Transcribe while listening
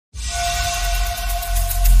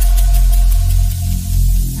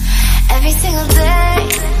single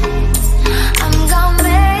day, I'm gonna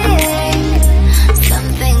make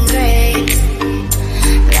something great.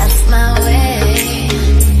 That's my way.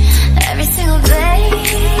 Every single day,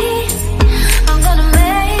 I'm gonna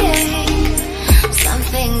make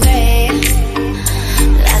something great.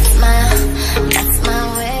 That's my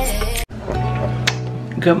way.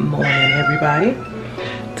 Good morning, everybody.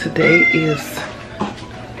 Today it's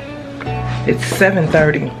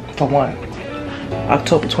 7:30 for one,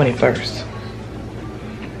 October 21st.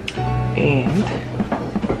 And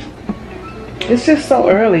it's just so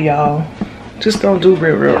early, y'all. Just don't do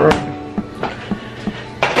real early.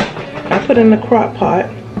 I put in the crock pot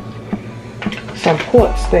some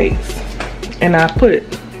pork steaks, and I put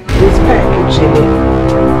this package in it.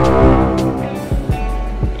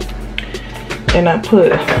 And I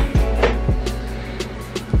put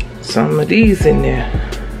some of these in there.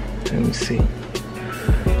 Let me see.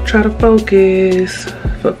 Try to focus.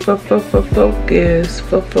 Focus.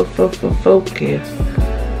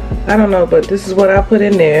 I don't know, but this is what I put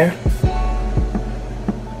in there.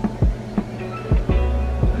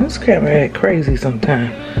 This camera act crazy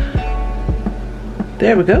sometimes.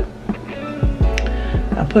 There we go.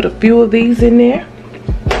 I put a few of these in there.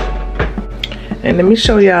 And let me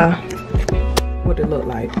show y'all what it look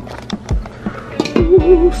like.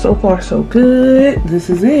 Ooh, so far so good.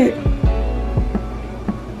 This is it.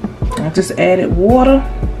 I just added water,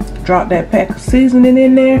 dropped that pack of seasoning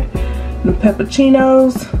in there, the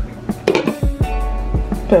pepperoncinos.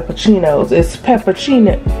 It's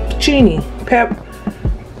pepperoncini.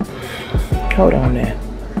 Hold on there.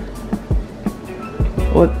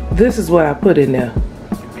 Well, this is what I put in there.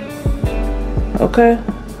 Okay.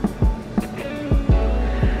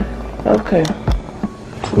 Okay.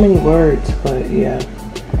 Too many words, but yeah.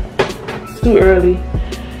 It's too early.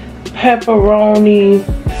 Pepperoni.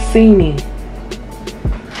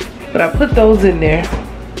 But I put those in there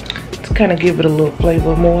to kind of give it a little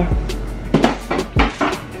flavor more.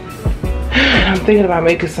 I'm thinking about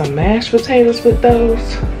making some mashed potatoes with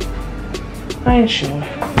those. I ain't sure.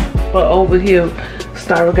 But over here,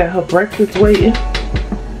 Starla got her breakfast waiting.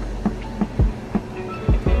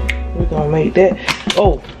 We're gonna make that.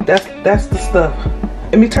 Oh, that's the stuff.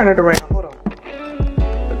 Let me turn it around. Hold on.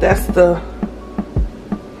 But that's the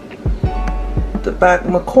back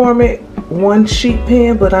McCormick 1 sheet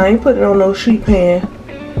pan, but I ain't put it on no sheet pan.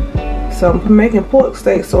 So I'm making pork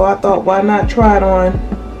steaks, so I thought, why not try it on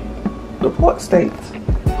the pork steaks?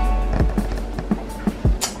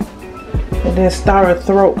 And then Star's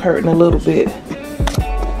throat hurting a little bit.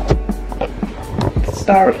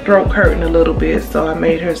 Star's throat hurting a little bit, so I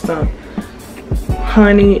made her some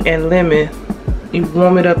honey and lemon. You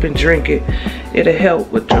warm it up and drink it. It'll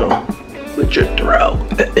help with your throat.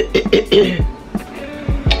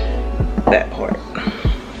 That part.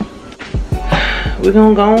 We're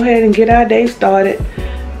gonna go ahead and get our day started.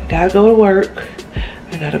 I gotta go to work.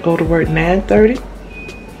 I gotta go to work 9:30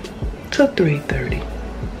 to 3:30.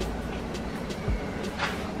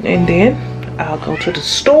 And then I'll go to the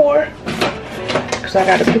store because I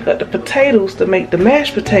gotta pick up the potatoes to make the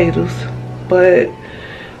mashed potatoes. But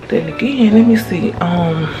then again, let me see.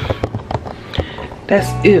 That's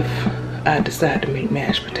if I decide to make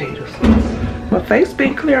mashed potatoes. My face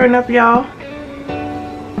been clearing up, y'all.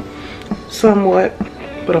 Somewhat.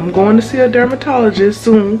 But I'm going to see a dermatologist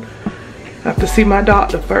soon. I have to see my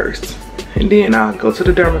doctor first. And then I'll go to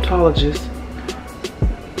the dermatologist.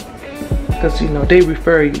 Because, you know, they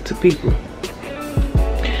refer you to people.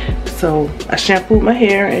 So, I shampooed my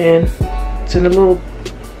hair and it's in a little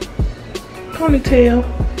ponytail.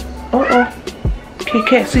 Uh-oh.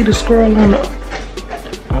 Can't see the squirrel on the...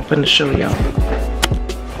 I'm finna show y'all.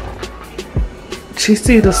 She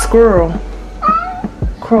see the squirrel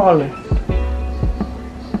crawling.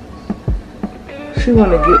 She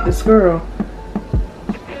wanna get the squirrel.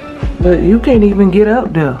 But you can't even get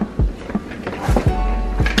up there.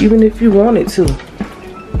 Even if you wanted to.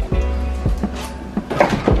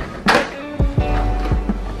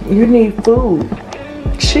 You need food.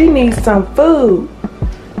 She needs some food.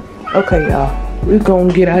 Okay, y'all. We're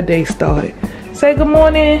gonna get our day started. Say good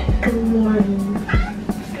morning. Good morning.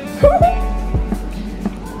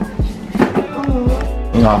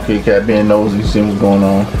 Nah, Kit Kat being nosy, see what's going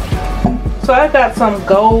on. So I got some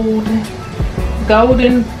golden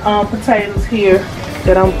potatoes here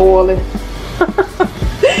that I'm boiling.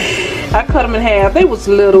 I cut them in half. They was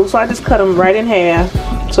little, so I just cut them right in half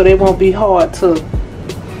so they won't be hard to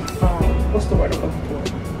what's the word I'm looking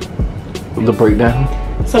for? The breakdown.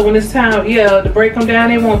 So when it's time, yeah, to break them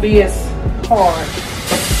down, it won't be as hard.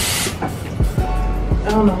 I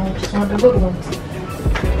don't know, I just want the little ones.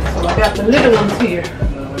 So I got the little ones here.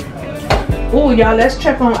 Oh, y'all, let's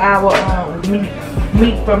check on our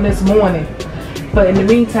meat from this morning. But in the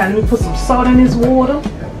meantime, let me put some salt in this water.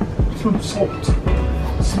 Some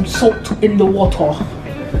salt in the water.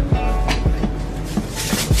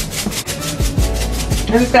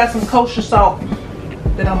 And it's got some kosher salt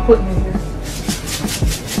that I'm putting in here.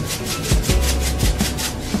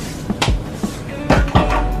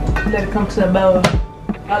 Let it come to the bowl.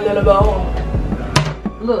 A little bowl.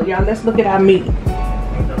 Look, y'all, let's look at our meat.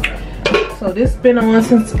 So this been on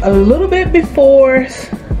since a little bit before,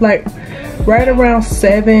 like right around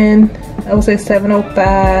 7, I would say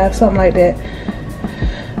 7:05, something like that.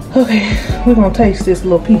 Okay, we're gonna taste this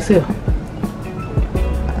little piece here.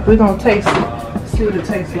 We're gonna taste it, see what it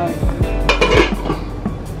tastes like.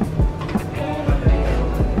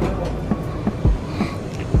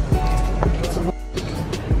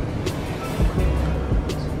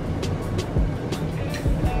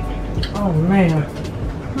 Oh man.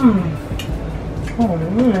 Oh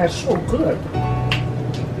man, that's so good.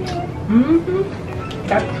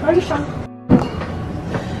 Got to try some.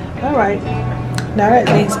 Alright. Now that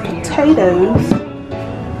these potatoes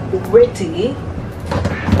ready,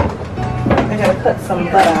 I gotta cut some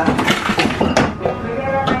butter.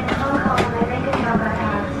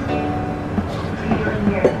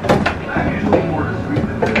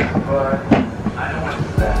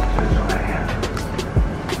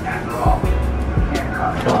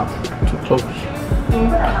 Too close.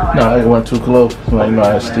 No, it went too close. Like, you know,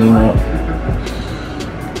 I had steam up.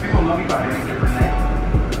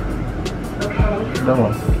 That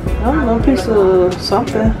one. I don't know, a piece of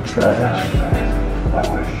something. Trash.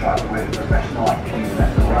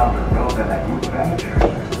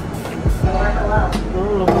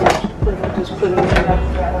 Just put it in there.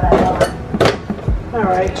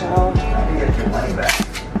 Alright, y'all.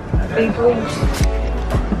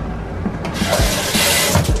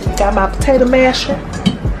 Got my potato masher.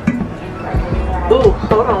 Ooh,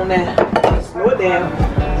 hold on now. Slow it down.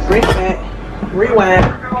 Bring it back. Rewind.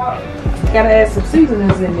 Gotta add some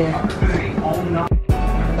seasonings in there. A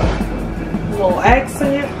little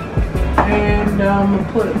accent. And I'm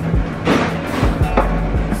gonna put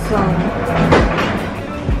some.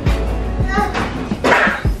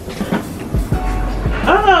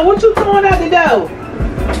 What you throwing out the door?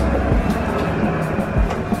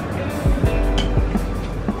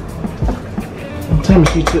 Tell me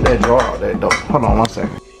she took that drawer out that door. Hold on 1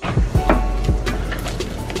 second.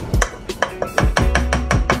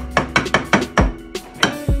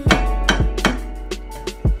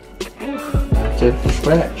 Take the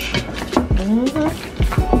scratch.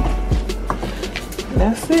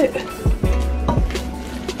 That's it.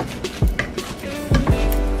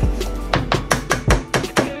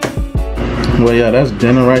 Well, yeah, that's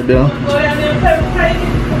dinner right there.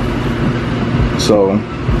 So,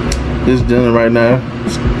 this dinner right now,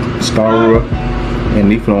 Scarra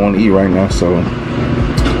and Nifa don't want to eat right now. So,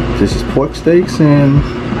 this is pork steaks and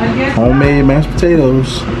homemade mashed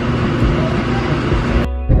potatoes.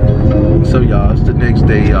 So, y'all, it's the next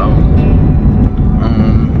day, y'all.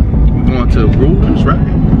 We're going to Rulers, right?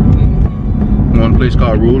 We're going to a place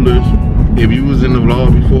called Rulers. If you was in the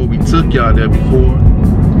vlog before, we took y'all there before.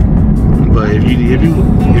 But if you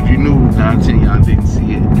knew, 9 out of 10 y'all didn't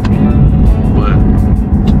see it. But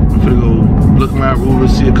I'm gonna go look around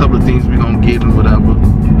Rulers, see a couple of things we gonna get and whatever.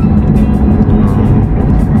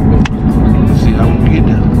 Let's see how we get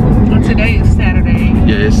there. Well, today is Saturday.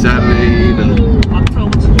 Yeah, it's Saturday, the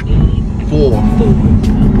October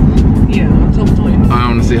 24th. Yeah, October 24th. I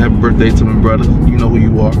want to say happy birthday to my brother. You know who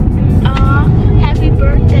you are. Happy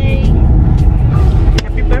birthday.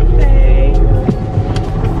 Happy birthday.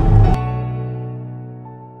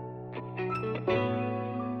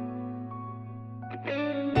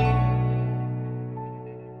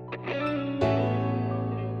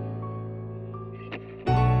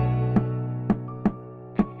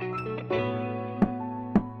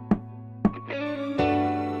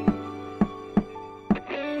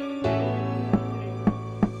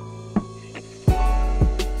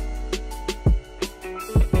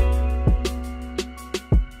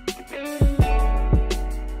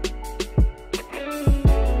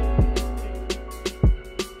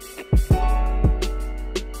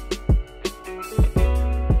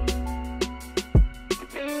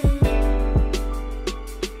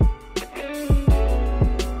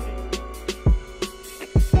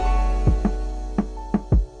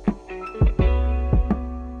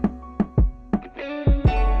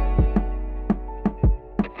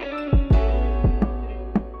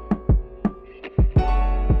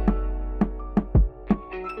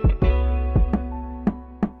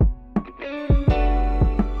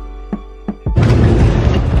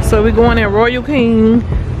 So we're going in Royal King.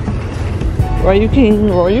 Royal King,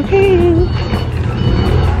 Royal King.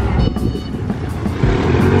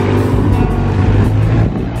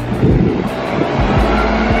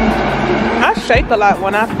 I shake a lot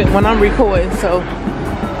when I'm recording, so.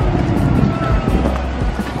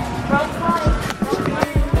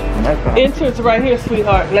 Entrance right here,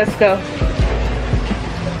 sweetheart. Let's go.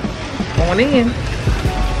 Going in.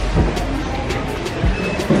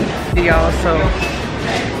 Y'all, so.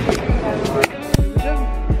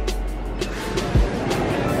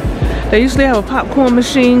 They usually have a popcorn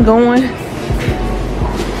machine going.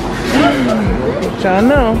 Y'all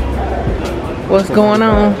know what's going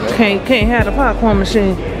on. Can't have the popcorn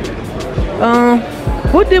machine.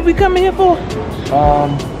 What did we come in here for?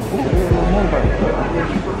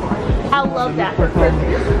 I love that for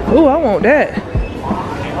Christmas. Ooh, I want that.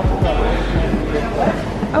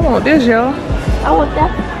 I want this, y'all. I want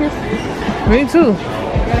that for Christmas. Me too.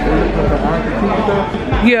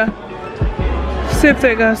 Yeah. See if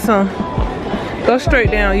they got some. Go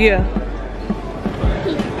straight down, yeah.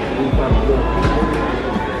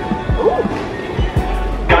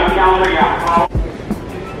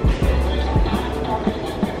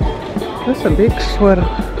 That's a big sweater.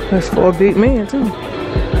 That's for a big man too.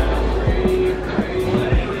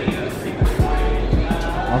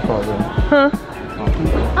 Huh?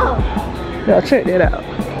 Oh. Y'all check that out.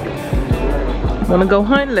 Wanna go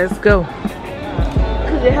hunting? Let's go.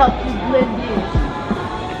 Cause it helps you blend in.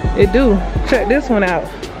 It do. Check this one out.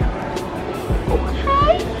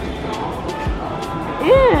 Okay.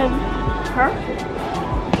 And perfect.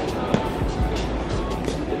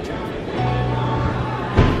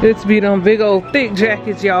 It's be them big old thick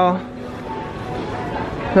jackets, y'all.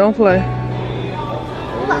 Don't play.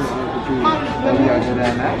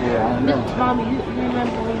 Mommy, you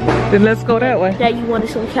remember Then let's go that way. that you wanted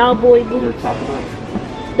some cowboy boots?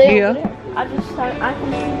 Yeah. I just started, I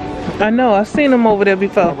can see. I know, I've seen them over there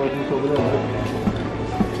before.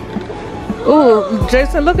 Ooh,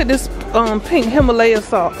 Jason, look at this pink Himalaya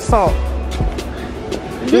salt.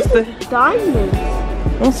 This This is diamonds.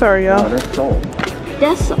 I'm sorry, y'all. That's salt.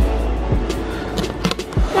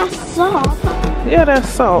 That's salt. Yeah, that's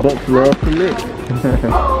salt. Bucks love to lick.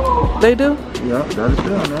 They do? Yeah, that is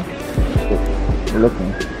still now. Lick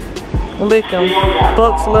them. Lick them.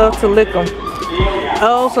 Bucks love to lick them.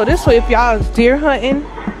 Oh, so this way if y'all is deer hunting.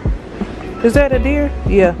 Is that a deer?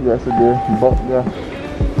 Yeah. That's a deer. Buck, yeah.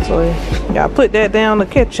 So y'all put that down to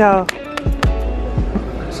catch y'all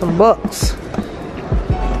some bucks.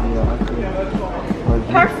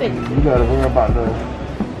 Perfect. You gotta worry about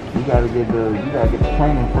you gotta get the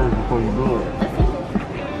training first before you do it.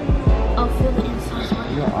 I'll feel the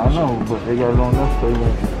inside. Yeah, I know, but they got it on us so you can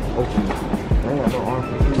open it. They got no arms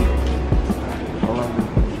and feet. All I do.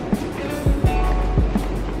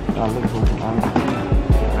 I look for some arms and feet.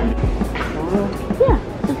 Yeah,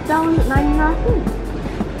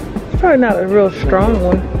 $6.99. Probably not a real strong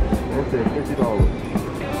one. That's it, $50.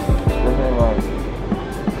 That's ain't right.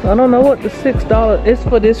 I don't know what the $6 is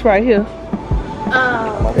for this right here.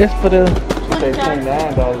 It's for the They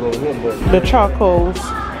 $29 over here, but the charcoals.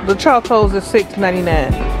 The charcoals is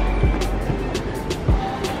 $6.99.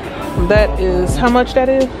 That is how much that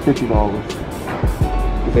is? $50.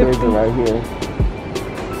 It says it right here.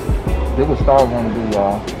 They would start one to do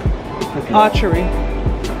 $50. Archery.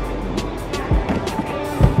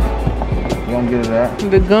 You don't get it at?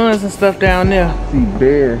 The guns and stuff down there. See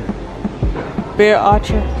bear. Bear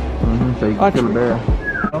archer. So you can kill a bear.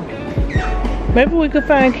 Maybe we could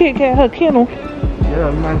find Kit Kat her kennel. Yeah,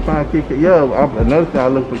 you might find Kit Kat. Yeah, another thing I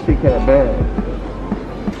look for Kit Kat bags.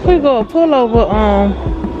 We go pull over.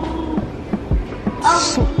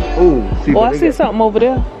 Oh, see. Oh, I see something over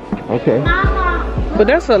there. Okay. But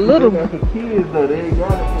that's a little. They got for kids though. They ain't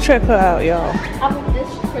got it. Check her out, y'all. I want this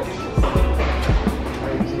Christmas.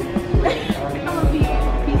 I'm gonna be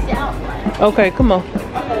peace out. Okay, come on.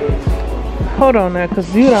 Hold on now,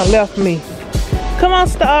 cause you done left me. Come on,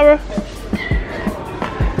 Stara.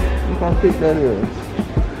 Look how thick that is.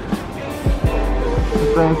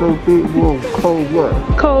 This thing's so thick, whoa, cold what?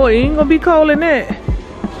 Cold, it ain't gonna be cold in that.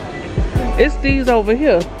 It's these over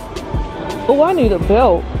here. Oh, I need a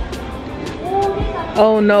belt.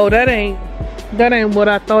 Oh no, that ain't what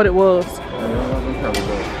I thought it was.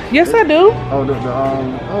 Yes, I do. Oh, oh,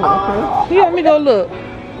 okay. Yeah, let me go look.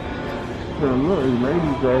 Yeah, look, these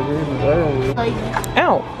ladies right here.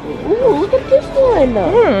 Ow. Ooh, look at this one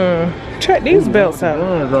though. Check these belts out.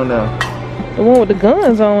 Guns on there. The one with the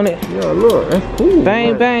guns on it. Yeah, look, that's cool.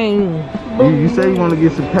 Bang, man. bang. You say you want to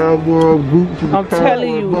get some cowboy boots? I'm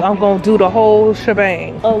telling you, I'm gonna do the whole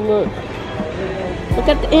shebang. Oh look. Look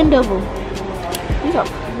at the end of them. These are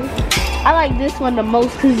I like this one the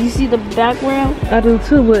most because you see the background. I do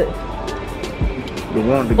too, but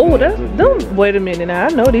oh, that's them. Wait a minute now. I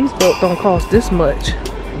know these belts don't cost this much.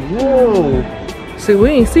 Whoa. See, we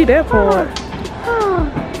ain't see that part.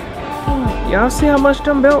 Y'all see how much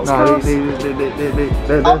them belts cost? That's big too.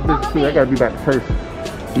 That gotta be about the first.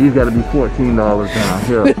 These gotta be $14 now.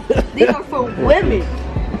 Here. These are for women.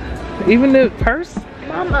 Even the purse?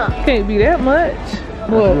 Mama. Can't be that much.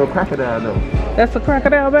 That's a real crocodile though. That's a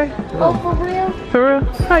crocodile, babe? Oh, for real? For real?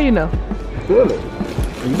 How you know? Feel it.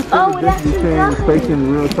 Oh, that's between fake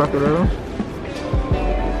and real crocodile.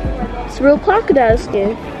 It's real crocodile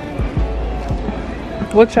skin.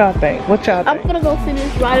 What y'all think? What y'all think? I'm gonna go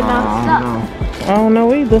finish writing my stuff. I don't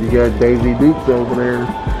know either. You got Daisy Dukes over there.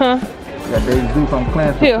 Huh? You got Daisy Dukes on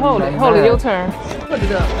class. Here, hold it, your turn. Put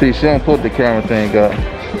it up. See, she don't put the camera thing up.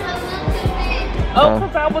 Oh,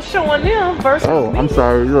 because I was showing them versus Oh, me. I'm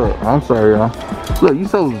sorry. Look, I'm sorry, y'all. Look, you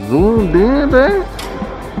so zoomed in, babe.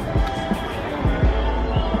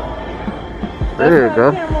 There you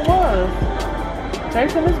go. That's how the camera was.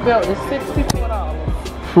 Jason, this belt is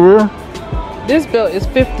 $64. For real? This belt is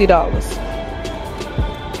 $50.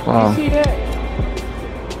 Wow. You see that?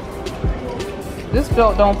 This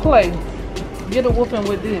belt don't play. Get a whooping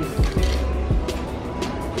with this.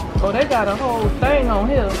 Oh, they got a whole thing on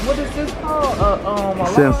here. What is this called? A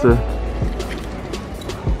Sensor.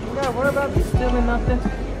 You gotta worry about me stealing nothing.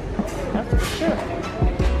 That's for sure.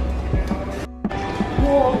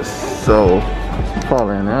 So,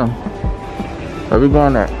 falling now. Where we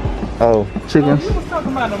going at? Oh, chickens? Oh, you was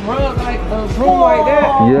talking about a rug like a broom like that.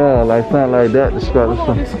 Yeah, like something like that. To scrub Come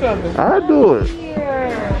on, just scrub it. I do it.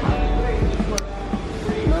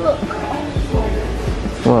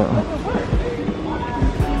 What?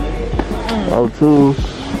 Oh, tools.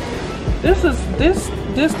 This is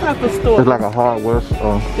this type of store. It's like a hardware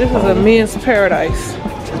store. This is a men's paradise.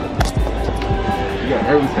 You got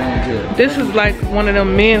everything here. This is like one of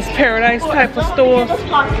them men's paradise type of stores.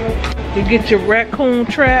 You get your raccoon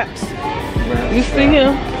traps. You see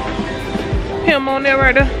him? Him on there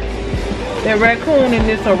right there? That raccoon and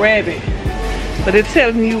it's a rabbit. But it's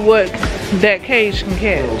telling you what that cage can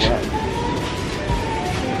catch.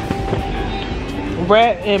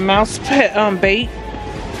 Rat and mouse bait.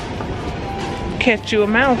 Catch you a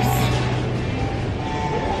mouse.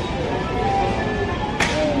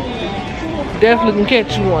 Definitely can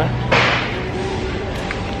catch you one.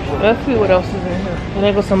 Let's see what else is in here. And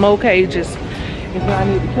there go some more cages if I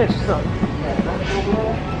need to catch something.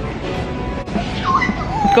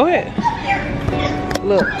 Go ahead.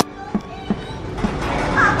 Look.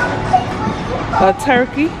 A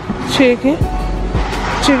turkey, chicken,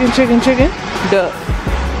 duck.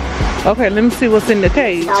 Okay, let me see what's in the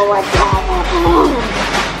cage.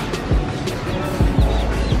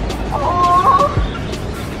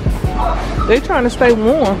 They trying to stay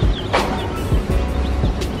warm.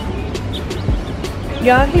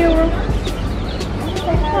 Y'all hear them?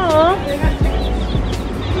 Aww.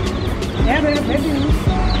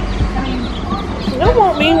 They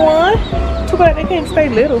want me one. Too bad they can't stay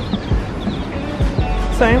little.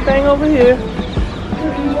 Same thing over here.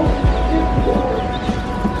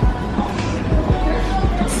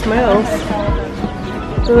 Smells.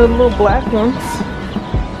 The little black ones.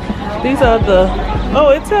 These are the, oh,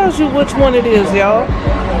 it tells you which one it is, y'all.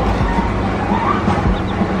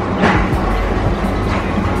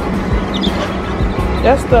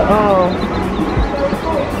 That's the,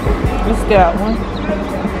 it's that one.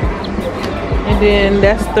 And then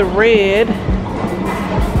that's the red.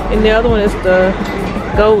 And the other one is the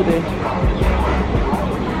golden.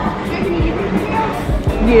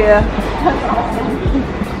 Yeah.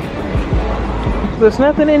 There's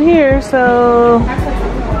nothing in here, so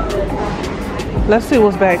let's see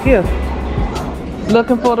what's back here. They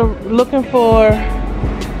looking for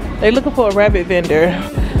a rabbit vendor.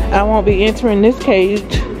 I won't be entering this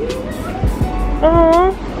cage.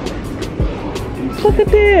 Oh, look at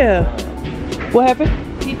there. What happened?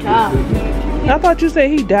 He died. I thought you said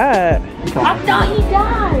he died. I thought he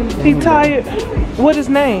died. He tired. What his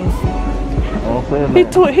name? He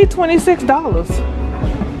 $26.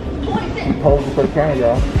 Posing for the camera,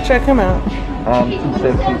 y'all. Check him out.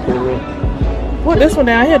 270 for real. What this one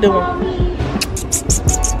down here doing?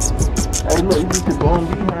 Hey, look, you need to go on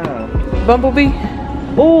behind. Bumblebee.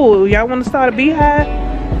 Ooh, y'all want to start a beehive?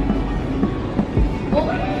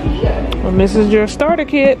 Well, this is your starter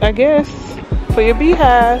kit, I guess, for your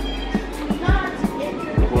beehive.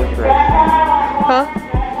 Horse vaccine. Huh?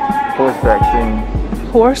 Horse vaccine.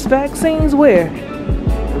 Horse vaccines? Where?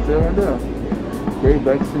 What's that right there? Great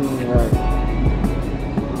vaccine, like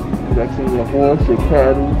vaccine your horse, your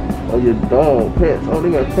cattle, Oh, your dog, pets. Oh,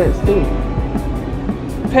 they got pets too.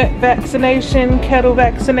 Pet vaccination, cattle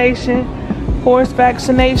vaccination, horse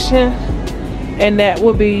vaccination, and that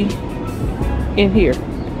will be in here.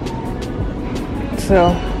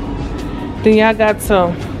 So then y'all got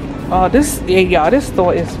some. Oh, this, yeah, y'all, this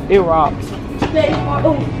store is, it rocks.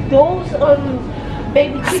 Those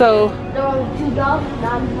baby chickens, So they're only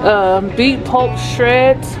 $2.99. beef pulp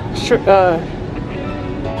shreds.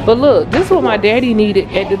 But look, this is what my daddy needed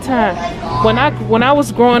at the time. When I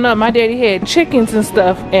was growing up, my daddy had chickens and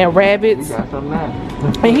stuff and rabbits. You got some now.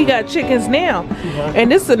 And he got chickens now. And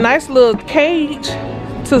this is a nice little cage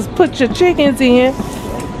to put your chickens in.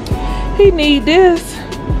 He need this.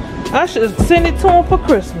 I should send it to him for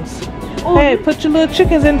Christmas. Oh, Hey, put your little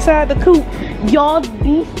chickens inside the coop. y'all,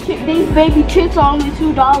 these baby chicks are only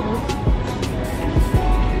 $2.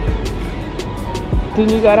 Then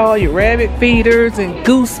you got all your rabbit feeders and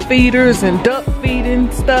goose feeders and duck feeding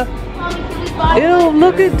stuff. Ew,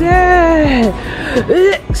 look at that.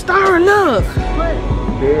 Star, look.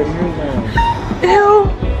 Ew.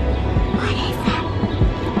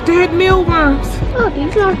 Dead mealworms. Oh,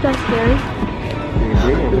 these aren't that scary.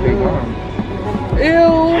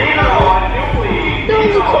 Ew.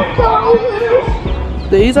 Those are $2.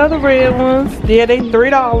 These are the red ones. Yeah, they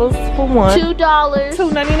 $3 for one. $2.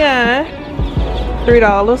 $2.99.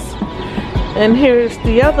 $3. And here's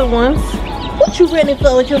the other ones. What you ready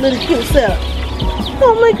for with your little cute self?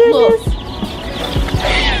 Oh my goodness.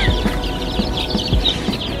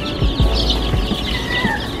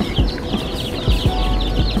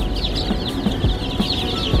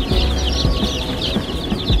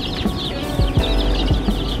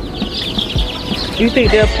 You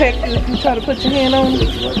think they'll peck you if you try to put your hand on them?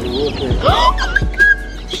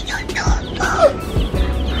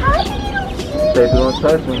 They don't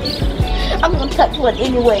touch them. I'm gonna touch one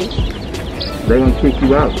anyway. They gonna kick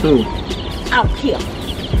you out too. I don't care.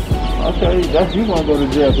 Okay, that's you gonna go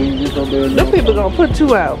to jail. So you just over there. Them people gonna put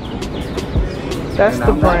you out. That's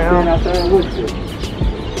the brown.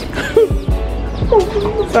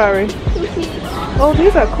 Sorry. Oh,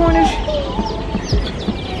 these are Cornish.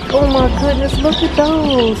 Oh my goodness, look at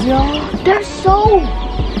those, y'all. They're so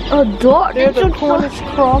adorable. They're the Cornish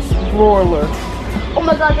cross broiler. Oh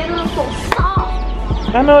my god, they look so soft.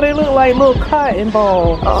 I know they look like little cotton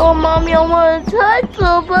balls. Oh, mommy, I want to touch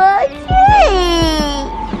them, but I can't.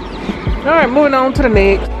 All right, moving on to the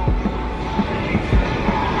next.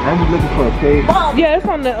 I'm just looking for a cage. Yeah, it's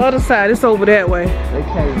on the other side. It's over that way. They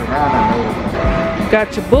came around, I know.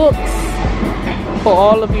 Got your books for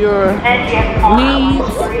all of your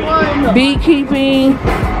needs, beekeeping,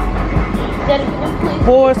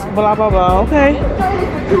 horse, blah, blah, blah, okay?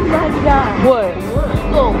 What?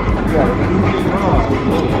 Go.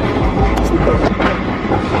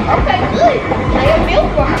 Okay, good. I have milk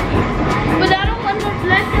for her. But I don't want to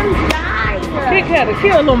let them die. Kick had to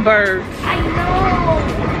kill them birds. I know.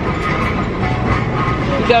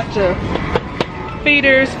 You got your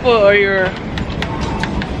feeders for your,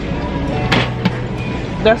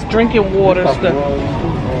 that's drinking water stuff.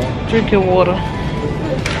 Drinking water.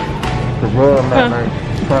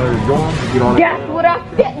 That's what I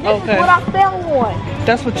fell. This Okay. is what I fell on.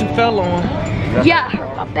 That's what you fell on. Yeah, I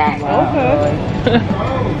hurt my back. Okay.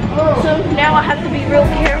 So now I have to be real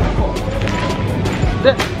careful.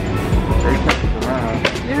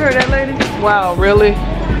 You heard that, lady? Wow, really?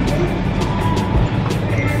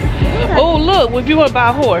 Oh, look, if you want to buy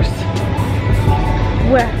a horse,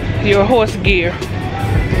 Where? your horse gear.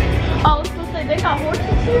 Oh, I was supposed to say they got horses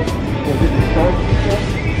here?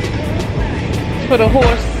 For the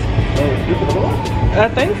horse. I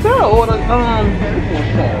think so. Or the,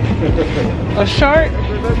 a shark.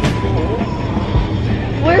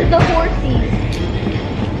 Where's the horsies?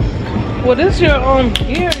 Well, this your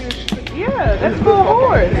gear. Yeah, that's for a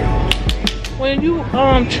horse. When you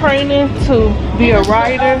training to be a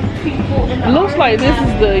rider, it looks like this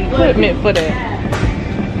is the equipment for that.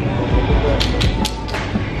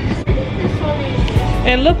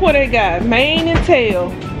 And look what they got: mane and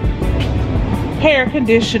tail, hair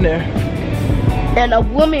conditioner. And a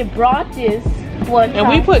woman brought this one time. And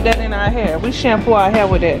we put that in our hair. We shampoo our hair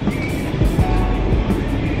with that.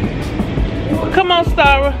 Come on,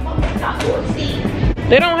 Stara.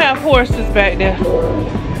 They don't have horses back there.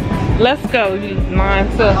 Let's go, you lying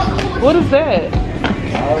so. What is that?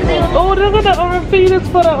 Oh, look at the feeders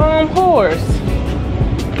for the horse.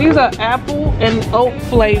 These are apple and oat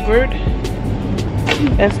flavored.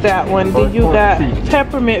 That's that one. Then you got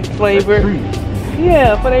peppermint flavored.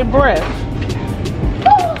 Yeah, for their breath.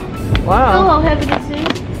 Wow. Oh, how heavy this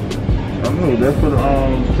is. I know, that's for the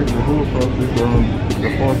hoof process, the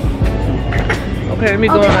horse. Okay, let me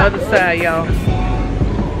go on the other side, y'all.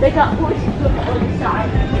 They got horses on the other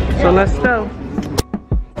side. So let's go.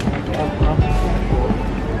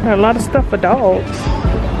 Got a lot of stuff for dogs.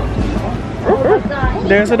 Oh my God.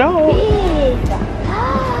 There's a dog. Big.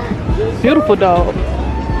 Beautiful dog.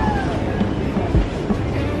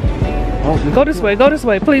 Go this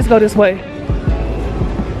way, please go this way.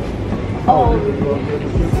 Oh.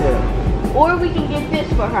 Or we can get this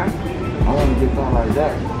for her. I want to get something like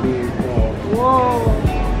that. Whoa.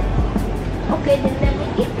 Okay, then let me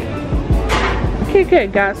get it. Kit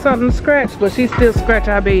Kat got something scratched, but she still scratch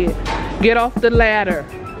our bed. Get off the ladder.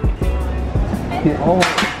 You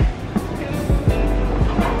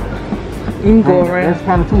can go around. That's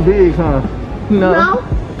kind of too big, huh? No.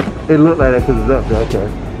 It looked like that because it's up there. Okay.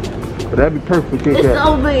 But that'd be perfect for Kit Kat. It's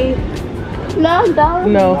so big. No,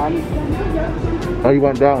 No. Oh, you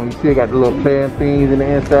want that one? You still got the little playing things in the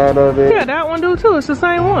inside of it? Yeah, that one do too. It's the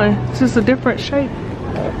same one. It's just a different shape.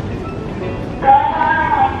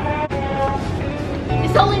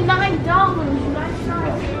 It's only $9.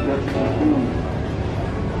 Nice.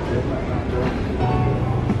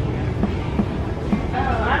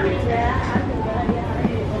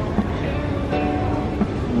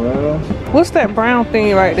 Well, What's that brown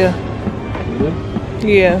thing right there?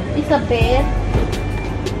 Yeah. It's a bed.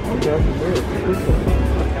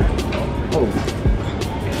 oh,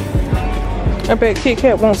 I bet Kit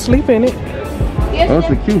Kat won't sleep in it. Yes, that's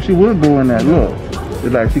so cute. She would go in that. Look,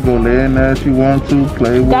 it's like she go lay in there if she want to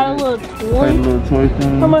play with got a it. little Play a toy. little toy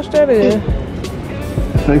thing. How much that is?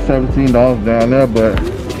 Say $17 down there, but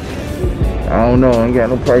I don't know. I ain't got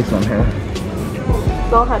no price on here.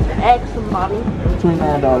 Don't have to ask somebody.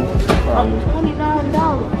 $29.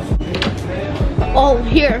 $29. Oh,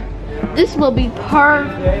 here. This will be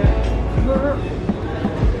perfect.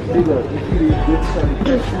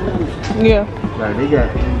 Yeah. Like they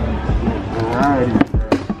got variety.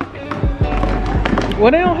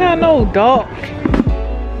 Well, they don't have no dog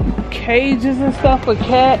cages and stuff for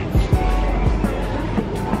cats.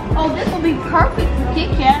 Oh, this will be perfect for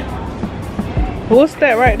Kit Kat. What's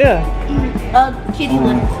that right there? Kitty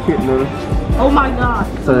litter. Kit litter. Oh my God.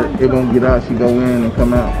 So it won't get out. She go in and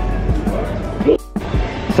come out.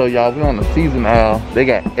 So y'all, we on the season aisle. They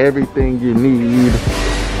got everything you need.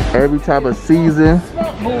 Every type of season.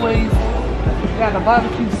 Swamp Boys got a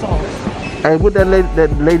barbecue sauce. Hey, what that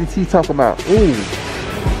lady T talk about? Ooh,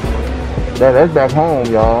 that's back home,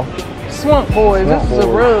 y'all. Swamp Boys. Swamp This is a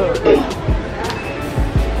Boys. rug.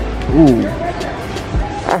 Ooh,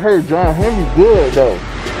 I heard John Henry good though.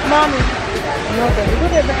 Mommy,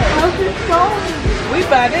 Look at that. how's this going? We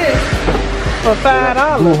buy this for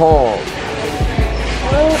 $5. Blue Hog.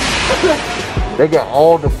 They got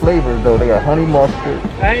all the flavors though. They got honey mustard.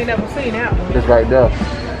 I ain't never seen that one. It's right there.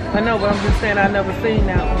 I know, but I'm just saying I never seen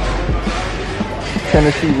that one.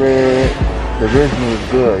 Tennessee Red. The original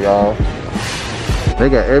is good, y'all. They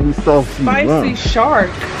got every sauce you Spicy want. shark.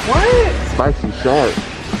 What? Spicy shark.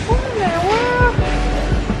 What in that world?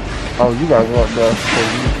 Oh, you gotta go up there.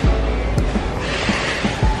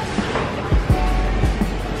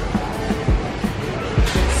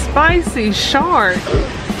 Spicy shark.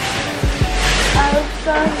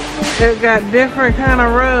 It got different kind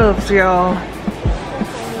of rubs, y'all.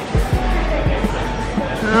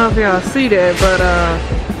 I don't know if y'all see that, but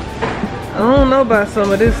I don't know about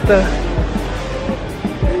some of this stuff.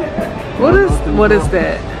 What is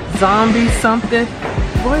that? Zombie something?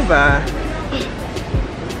 Boy, bye.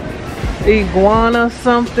 Iguana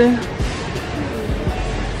something.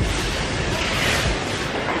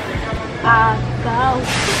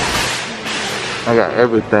 I got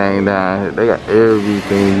everything down here. They got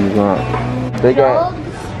everything you want. They got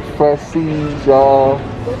fresh seeds, y'all.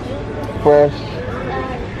 Fresh.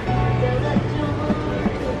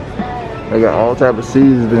 They got all type of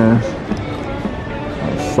seasonings.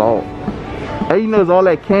 And salt. Hey, you know all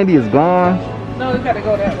that candy is gone? No, we gotta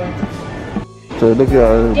go that way. So look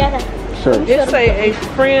at shirt. It say a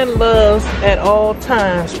friend loves at all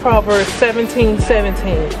times. Proverbs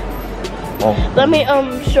 17:17. Oh. Let me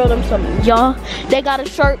show them something, y'all. They got a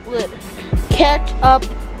shirt with catch up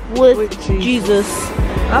with Jesus.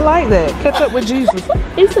 I like that. Catch up with Jesus.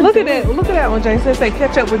 Look at that. Look at that one, Jason. It say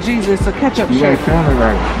catch up with Jesus. A catch up You shirt. ain't feeling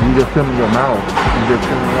right. You just feeling your mouth. You just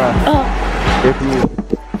feeling right. If you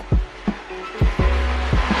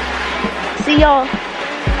See y'all.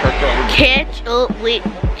 Catch up with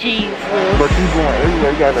Jesus. But you going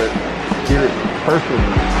everywhere, you gotta get it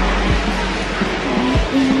perfectly.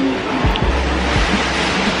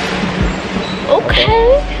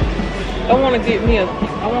 Okay. I want to get me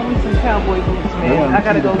I want me some cowboy boots, man. I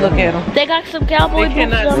gotta go look at them. They got some cowboy They boots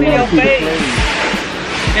cannot on see there. your face.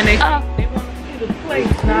 And they want to see the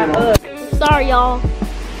place, not us. Sorry, y'all.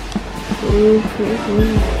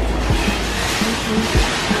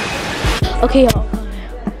 Okay, y'all.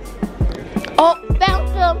 Oh, found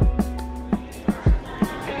them.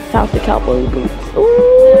 Found the cowboy boots.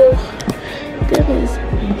 Ooh, that is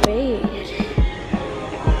bad.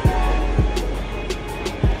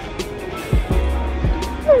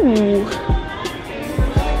 Ooh.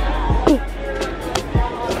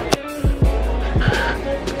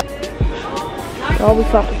 Oh, we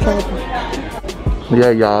found the cowboy.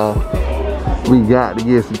 Yeah, y'all. We got to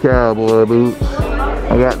get some cowboy boots.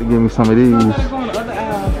 I got to give me some of these. It's on the other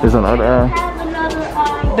aisle. It's on the other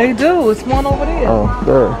aisle? They do. It's one over there. Oh,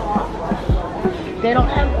 good. They don't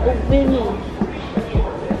have women.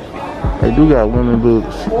 They do got women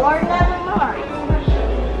boots. Or another mark.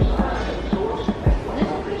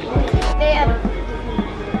 They have.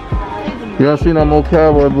 You don't see no more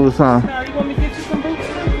cowboy boots, huh? Now, you want me to get you some boots?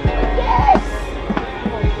 Yes.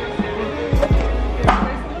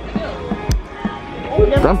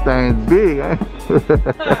 Some things big, eh?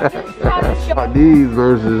 These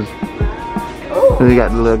versus. They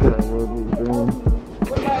got the little cowboy boots.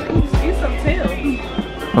 Get some Tim.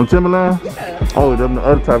 Some Timberland? Yeah. Oh, them the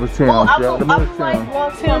other type of Tim. Oh, I Yeah, them other Tim.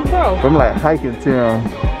 Want Tim Pro. Them like hiking Tim.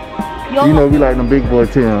 You know we like them big boy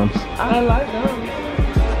Tims. I like them.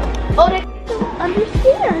 Oh, they don't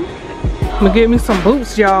understand. I'm gonna get me some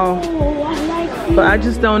boots, y'all. Oh, I like these. But I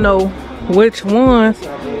just don't know which ones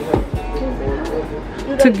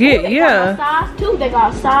to get. They Yeah. got size 2. They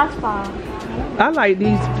got size 5. I like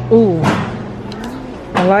these. Ooh.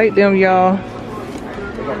 I like them, y'all.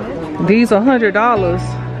 These are $100.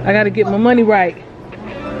 I gotta get my money right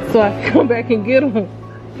so I can come back and get them.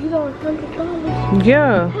 These are $100.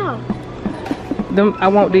 Yeah. How? Them. I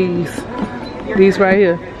want these. These right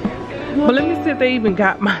here. But let me see if they even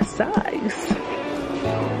got my size.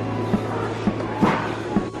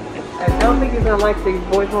 I don't think you're gonna like these.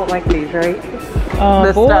 Boys won't like these, right?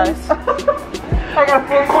 Boys. I got a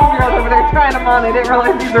full 12-year-old over there trying them on. They didn't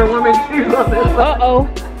realize these are women's shoes on this. Uh-oh.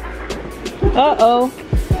 Uh-oh.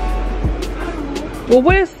 Well,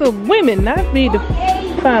 where's the women? I need to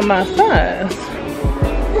find my size.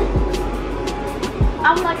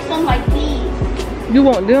 I would like some like these. You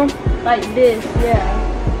want them? Like this, yeah.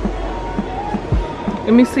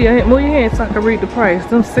 Let me see. Move your hand so I can read the price.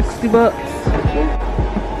 Them 60 bucks. $6.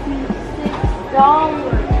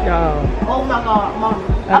 Y'all. Oh my God, Mama.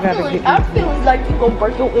 I gotta get I'm feeling like you gonna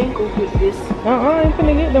break your ankles with this. I ain't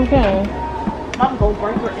finna get them kind. I'm gonna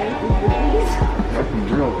break her ankles with these. That's some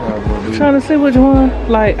real cowboy boots. Trying to see which one.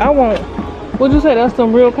 Like, I want. What'd you say? That's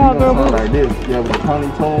some real cowgirl boots? Like this. Yeah, with a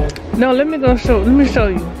ponytail. No, let me show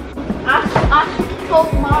you. I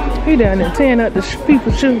told Mommy. He down there tearing up the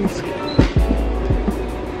people's shoes.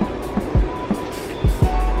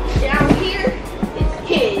 Down here, it's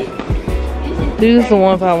kids. These are the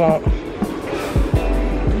ones I want.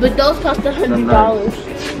 But those cost $100.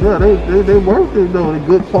 Yeah, they worth it though. The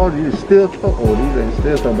good quality is still tough. Oh, these ain't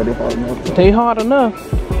still tough, but they hard enough. They hard enough.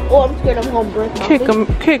 Oh, I'm scared I'm gonna break my feet.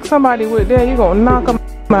 Kick somebody with that, you gonna knock them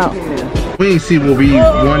out. We ain't see what we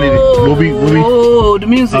wanted. What we Oh, the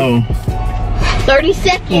music. Oh. 30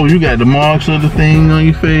 seconds. Oh, you got the marks of the thing on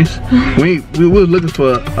your face. we was looking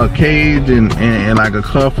for a cage and like a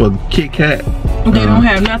cup for Kit Kat. They don't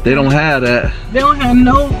have nothing. They don't have that. They don't have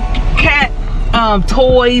no cat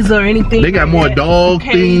toys or anything. They got more dog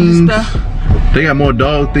things. They got more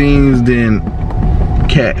dog things than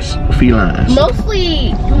cats, felines.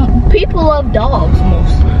 Mostly, people love dogs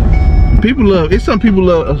mostly. People love, it's some people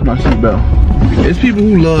love, that's my seatbelt. It's people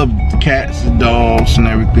who love cats and dogs and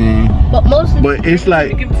everything. But mostly. But it's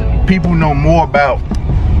like, people know more about,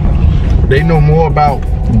 they know more about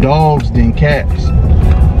dogs than cats.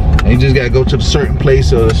 They just gotta go to a certain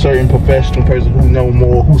place or a certain professional person who know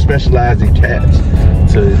more, who specializes in cats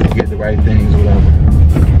to get the right things or whatever.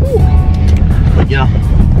 But yeah.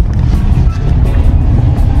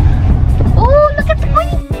 Oh, look at the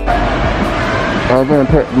green. I'm gonna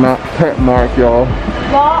pet mark, y'all.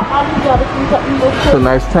 It's a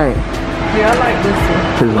nice tank. Yeah, I like this one.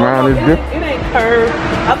 His round is different. It ain't curved.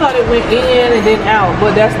 I thought it went in and then out,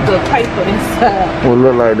 but that's the paper inside. Will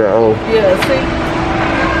look like that. Oh. Yeah, see?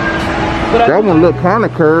 But That one look kind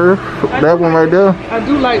of curved. That one right there. I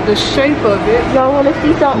do like the shape of it. Y'all want to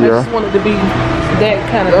see something? I just want it to be that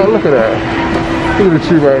kind of Oh, thing. look at that. Look at the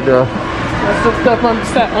tree right there. That's the stuff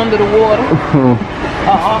under the water.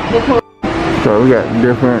 So we got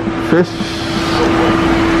different fish.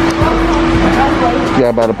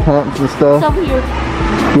 Got by the pumps and It's stuff. over here. You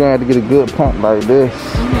gonna have to get a good pump like this.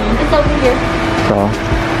 It's over here. So.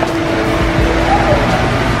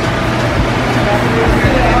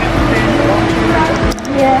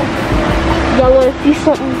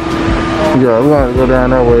 something. Yeah, we want to go down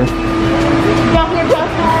that way. Down here,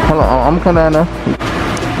 Justin? Hold on, I'm coming down there.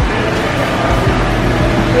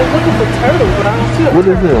 They're looking for turtles, but I don't see a What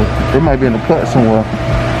is this? It might be in the cut somewhere.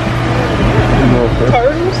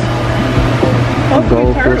 turtles?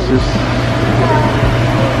 Goldfishes.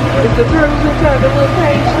 Is the turtles inside the little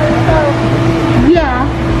cage? Yeah.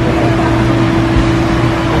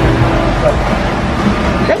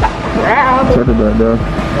 They got crabs. Check it back there.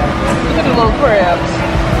 Look at the little crabs.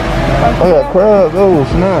 I got crabs. Oh,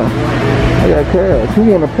 snap. I got crabs. Who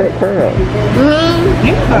want a pet crab? You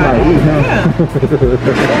I might eat him.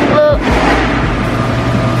 Look.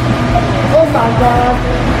 Oh my God.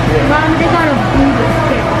 Mom, they got a booty.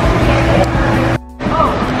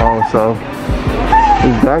 Oh, so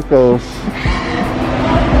these geckos.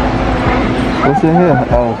 What's in here?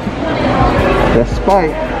 Oh, that's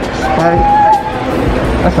Spike. Spike.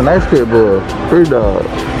 That's a nice pit bull. Free dog.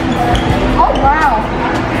 Oh wow.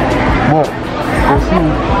 What? Let's see.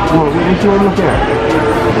 What you want to look at?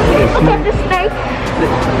 Look at the snake.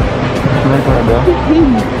 Snake right there.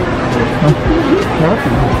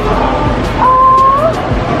 Happy.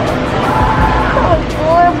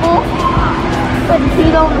 Adorable. But he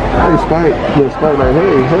don't. Hey, Spike. Look, Spike like,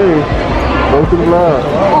 hey, go to the lab.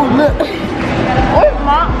 Oh look. Where's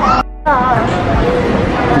Mom?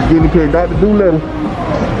 He's getting paid Dr. Doolittle.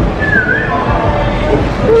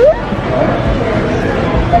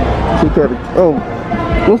 Oh,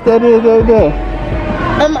 what's that is right there?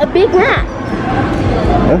 A big rat.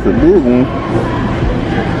 That's a big one.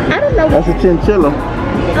 I don't know. That's a chinchilla.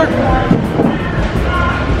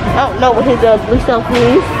 I don't know what his ugly self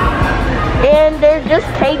is. And there's just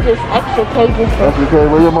cages, extra cages. That's okay.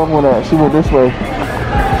 Where your mom went at? She went this way.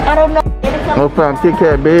 I don't know. No found Kit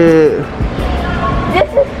Kat bed. This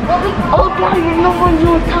is what we. Oh, Daddy, you know what you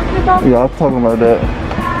were talking about? Yeah, I was talking about that.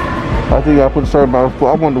 I think I put a certain amount of.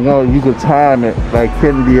 I want the one you could time it like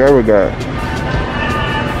Kennedy ever got.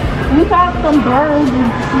 We got some birds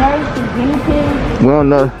and snakes and guinea pigs. We don't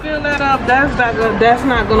know. Fill that up. That's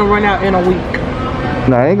not gonna run out in a week.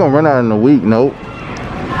 Nah, it ain't gonna run out in a week, nope.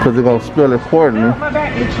 Cause it's gonna spill it for me. My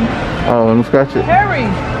back itchy. Oh, let me scratch it. Harry.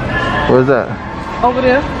 Where's that? Over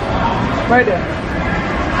there. Right there.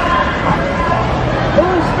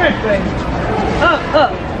 Oh, stretch, baby.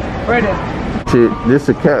 Up. Right there. See, this is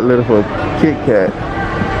a cat litter for a Kit Kat.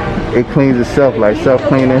 It cleans itself, like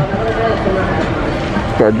self-cleaning.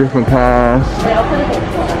 Got different kinds.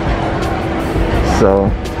 So.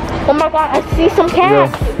 Oh my God, I see some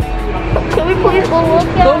cats. Yeah. Can we please go look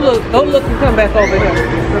at Go look and come back over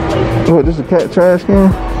here. What, this is a cat trash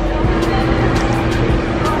can?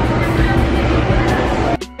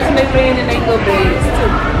 And they laying in their little beds too.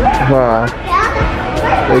 Wow.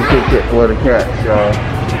 They Kit Kat for the cats, y'all.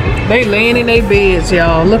 They laying in their beds,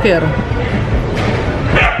 y'all. Look at them.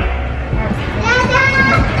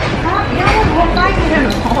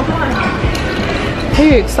 He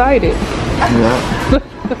excited. Yeah.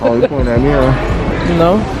 Oh, you pointing at me, huh?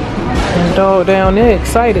 No. The dog down there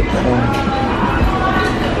excited.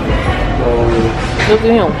 Look at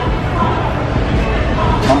him.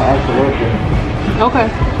 I'm actually working. Okay.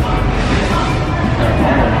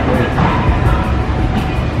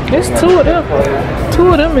 There's two of them. Two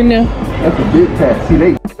of them in there. That's a big cat. See,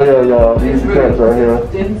 they. Yeah, y'all. These cats right here.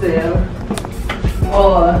 Denzel.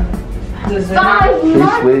 Or Guys, He's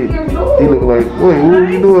sweet. He look like. Wait, what are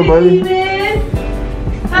you doing, buddy?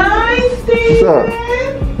 Hi, Steve. What's up?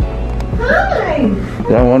 Hi.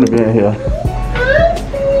 Y'all want to be in here.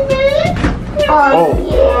 Oh.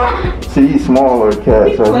 See, these smaller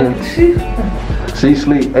cats right here. She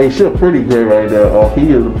sleep. Hey, she a pretty gray right there. Oh,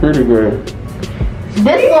 he is a pretty gray.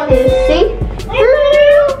 This one is, see?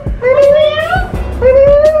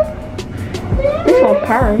 This one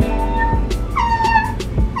purring.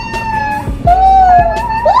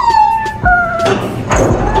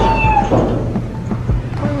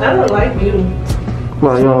 I don't like you.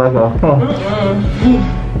 Well, you don't like her? Huh?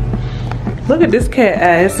 Look at this cat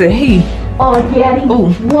ass and he. Oh, Daddy.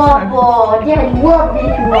 Ooh. Wobble. Daddy, love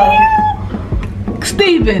this one.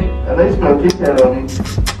 Steven. And they smell Kit Kat on me.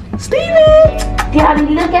 Steven. Daddy,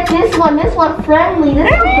 look at this one. This one friendly.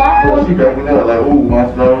 This is that She one. backing up like, ooh, my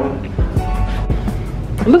stomach.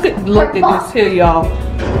 Look at this here, y'all.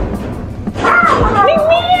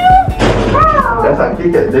 That's how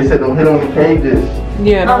Kit Kat. They said don't hit on the cages.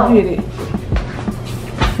 Yeah, don't hit it.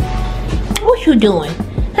 What you doing?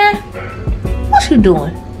 Huh? What you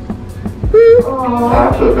doing?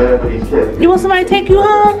 I feel bad for these cats. You want somebody to take you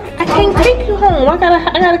home? I can't take you home. I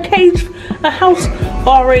got a cage, a house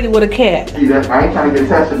already with a cat. See, that, I ain't trying to get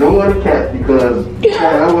attached to no other cat because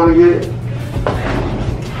I want to get.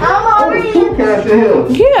 I'm already in two cats in here.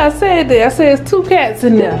 Yeah, I said that. I said it's 2 cats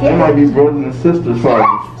in there. They might be brothers and sisters,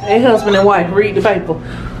 probably. Hey, husband and wife, read the paper.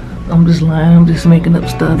 I'm just lying. I'm just making up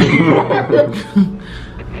stuff.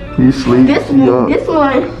 You sleep. This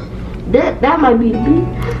one, that might be the B.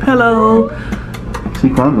 Hello. She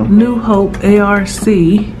coming. New Hope ARC.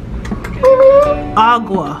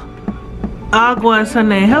 Agua. Agua is her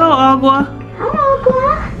name. Hello, Agua. Hello,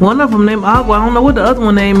 Agua. One of them named Agua. I don't know what the other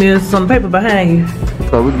one name is. It's on the paper behind you.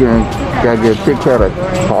 So we gotta get Kit Kat a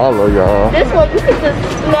collar, y'all. This one, you can just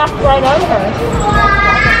snap right on her.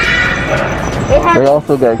 They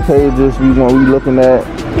also got cages we looking at.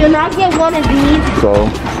 Can I get one of these? So,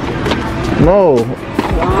 no.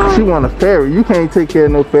 She want a ferret. You can't take care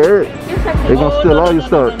of no ferret. They gonna steal all your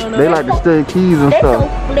stuff. They like to steal keys and stuff.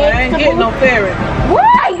 I ain't getting no ferret.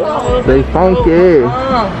 Why? They funky.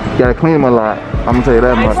 Gotta clean them a lot. I'm gonna tell you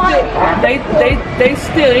that much. They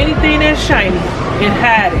steal anything that's shiny and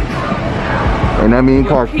hide it. And that means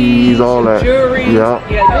car keys, all that. Jewelry. Yeah. Yeah,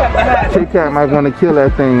 you have to hide it. Kit Kat might want to kill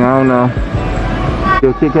that thing. I don't know.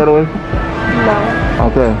 Your Kit Kat away? No.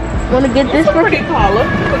 Okay. Wanna get this for Pretty collar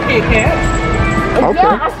for Kit Kat. Okay.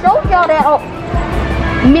 Yeah, I showed y'all that on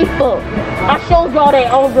Mifa. I showed y'all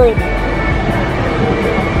that already.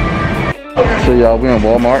 So y'all, we in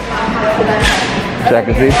Walmart. Check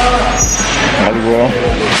and see. Hollywood.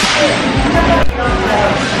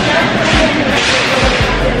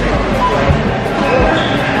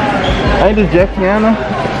 Ain't this Jackiana?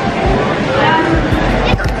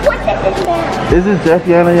 Is this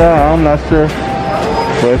Jackiana, y'all? I'm not sure.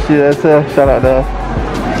 But that's her. Shout out to her.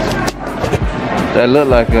 That look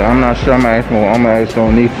like her. I'm not sure. I'm asking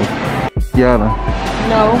on Ninfahall. Yana.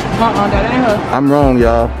 No, that ain't her. I'm wrong,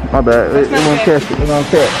 y'all. My bad. It won't catch it. It won't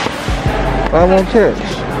catch. I won't catch.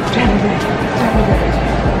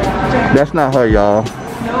 That's not her, y'all.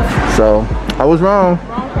 Nope. So, I was wrong.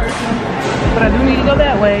 Wrong person. But I do need to go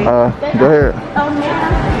that way. Go ahead. Oh,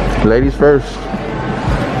 man. Ladies first.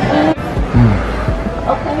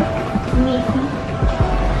 Okay. Miffy.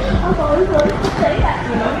 I'm always going to say that.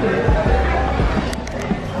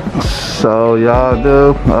 So, y'all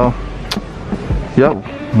do. Yep.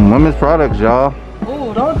 Women's products, y'all.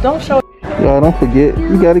 Ooh, don't show. Y'all don't forget,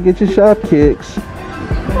 you gotta get your shop kicks.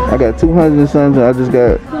 I got 200 and something.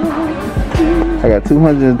 I got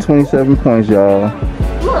 227 points, y'all,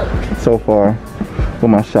 so far with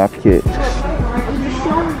my shop kicks.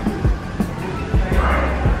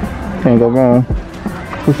 Can't go wrong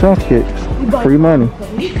with shop kicks. Free money.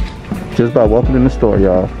 Just by walking in the store,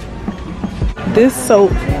 y'all. This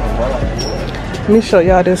soap. Let me show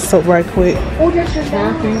y'all this soap right quick.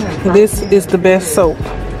 This is the best soap.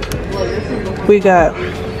 We got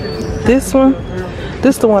this one.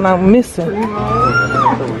 This is the one I'm missing.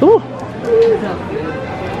 Ooh.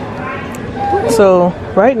 So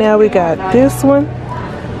right now we got this one,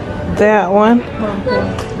 that one,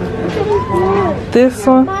 this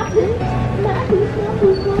one,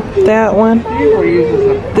 that one,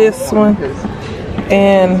 this one,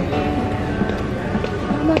 and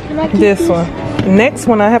this one. Next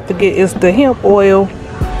one I have to get is the hemp oil,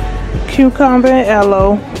 cucumber and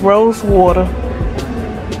aloe, rose water.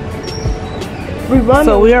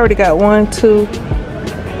 So we already got 1, 2.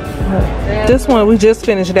 This one we just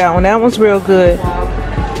finished that one. That one's real good.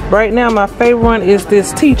 Right now my favorite one is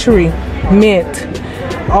this tea tree mint.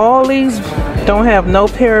 All these don't have no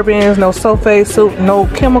parabens, no sulfates, no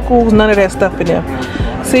chemicals, none of that stuff in them.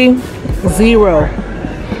 See, zero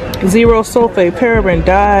sulfate, paraben,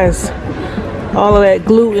 dyes, all of that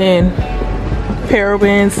gluten,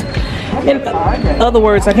 parabens. In other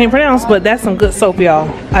words I can't pronounce, but that's some good soap, y'all.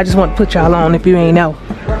 I just want to put y'all on if you ain't know.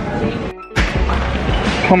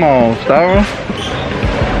 Come on, Starra.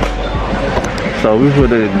 So we should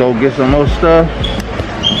go get some more stuff.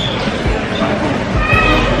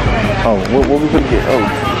 Oh, what we gonna get? Oh,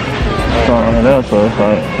 something else. So it's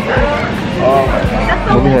like,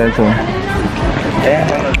 what we had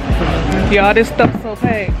to? Y'all, this stuff's so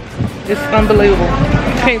packed. It's unbelievable.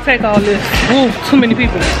 Can't take all this. Woo, too many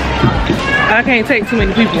people. I can't take too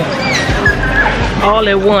many people all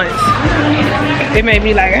at once. It made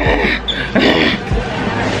me like,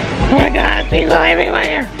 oh my God, people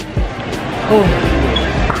everywhere. Oh.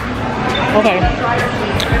 Okay.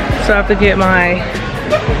 So I have to get my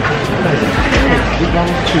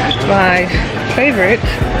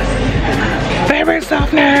favorite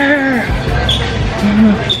softener.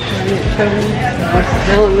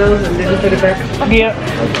 Yep.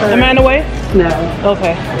 Am I in the way? No.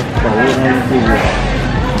 Okay.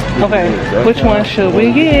 Okay. Which one should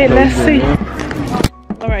we get? Let's see.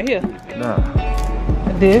 All right, here.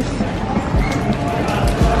 This.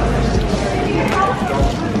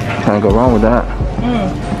 Can't go wrong with that.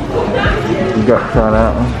 You got to try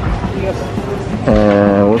that one. Yep.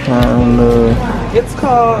 And what kind of... It's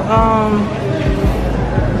called,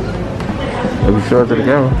 If you show it to the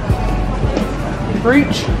camera.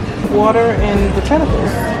 Breach, water, and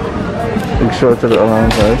botanicals. You can show it to the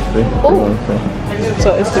place. So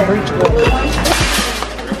it's the breach water.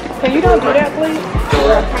 Can you don't do that, please?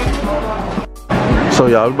 So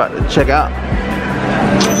y'all, we about to check out.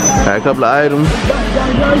 Got a couple of items.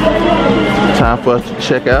 Time for us to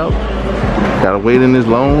check out. Gotta wait in this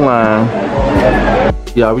long line.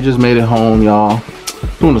 Y'all, we just made it home, y'all.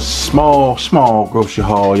 Doing a small grocery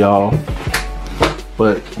haul, y'all.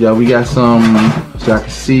 But yeah, we got some, so y'all can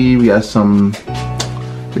see, we got some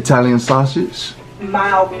Italian sausage.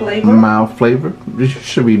 Mild flavor. Mild flavor. We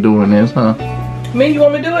should be doing this, huh? Me, you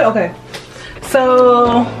want me to do it? Okay.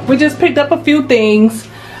 So we just picked up a few things.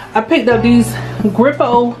 I picked up these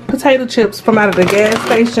Grippo potato chips from out of the gas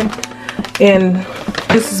station, and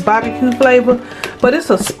this is barbecue flavor, but it's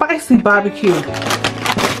a spicy barbecue.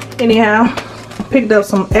 Anyhow, picked up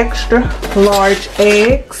some extra large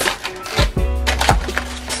eggs,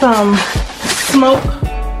 some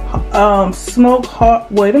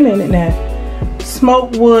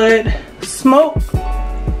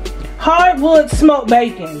hardwood smoked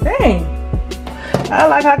bacon. Dang,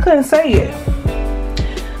 I couldn't say it.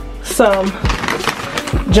 Some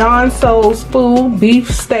John Soul's Food beef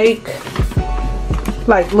steak,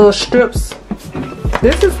 like little strips.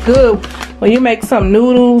 This is good when you make some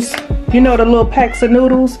noodles. You know the little packs of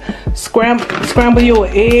noodles. Scramble your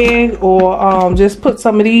egg, or just put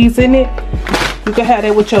some of these in it. You can have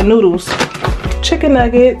that with your noodles. Chicken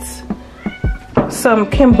nuggets, some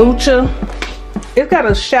kombucha. It's got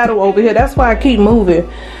a shadow over here. That's why I keep moving.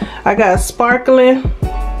 I got sparkling.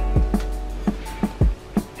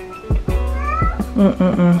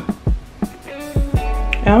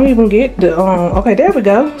 I don't even get the okay, there we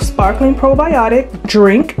go. Sparkling probiotic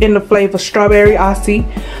drink in the flavor strawberry, acai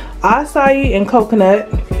and coconut.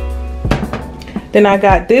 Then I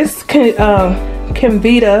got this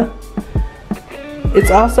Kenvita.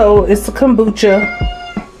 It's a kombucha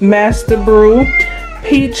master brew,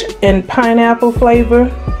 peach and pineapple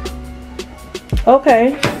flavor.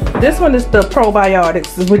 Okay, this one is the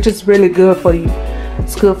probiotics, which is really good for you.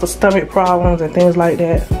 It's good for stomach problems and things like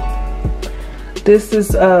that. This is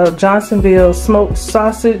Johnsonville smoked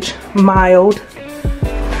sausage mild.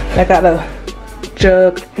 I got a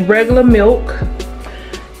jug regular milk.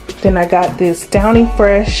 Then I got this Downy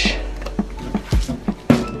Fresh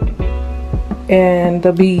and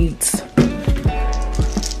the beads,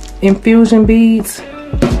 infusion beads.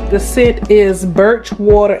 The scent is birch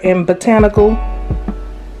water and botanical.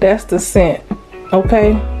 That's the scent.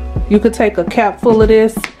 Okay, you could take a cap full of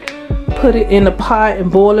this, put it in a pot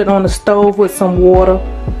and boil it on the stove with some water,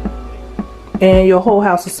 and your whole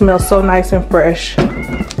house will smell so nice and fresh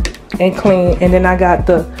and clean. And then I got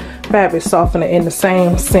the fabric softener in the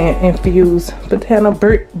same scent, infused botanical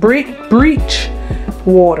breach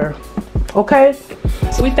water. Okay,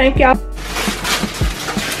 so we thank y'all.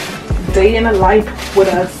 Day in the life with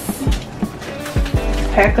us.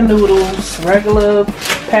 Pack of noodles, regular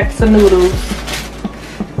packs of noodles.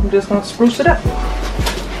 I'm just gonna spruce it up.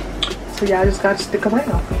 So y'all just gotta stick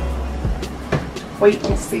around. Wait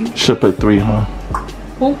and see. Should put 3, huh?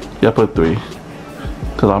 Who? Yeah, put 3.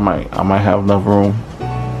 Cause I might have enough room.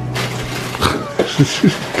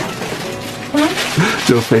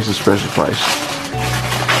 Your face is special price.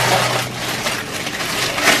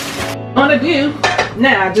 On the view.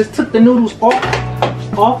 Now I just took the noodles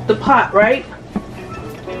off the pot, right?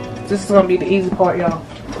 This is gonna be the easy part, y'all.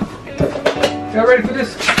 Y'all ready for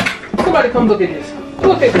this? Somebody come look at this.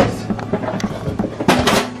 Look at this.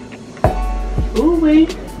 Ooh wee.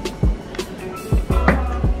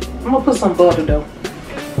 I'm gonna put some butter though.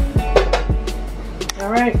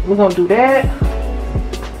 Alright, we're gonna do that.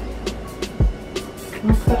 I'm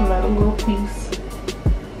gonna cut another little piece.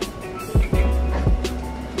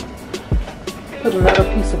 Put another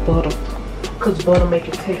piece of butter, because butter make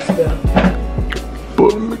it taste better.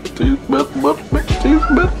 Butter make it taste better, butter make it taste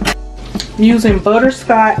better. Using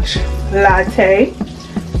butterscotch latte.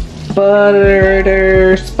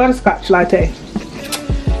 Butterscotch latte.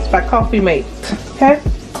 It's by Coffee Mate. Okay?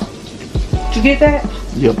 Did you get that?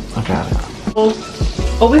 Yep, I got it.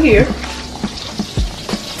 Over here,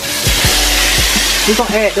 we're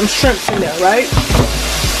gonna add them shrimps in there, right?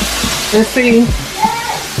 And see,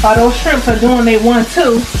 while those shrimps are doing their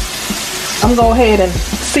 1-2, I'm gonna go ahead and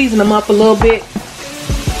season them up a little bit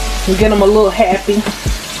and get them a little happy.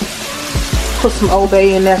 Put some Old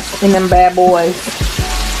Bay in them bad boys.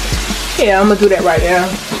 Yeah, I'm gonna do that right now.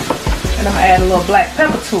 And I'm gonna add a little black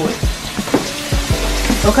pepper to it.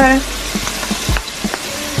 Okay?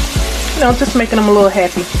 You know, just making them a little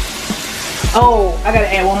happy. Oh, I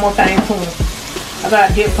gotta add one more thing to them. I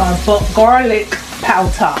gotta get some garlic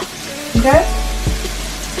powder. Okay?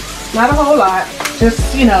 Not a whole lot.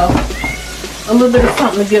 Just, you know, a little bit of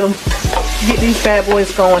something to get these bad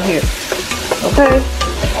boys going here. Okay?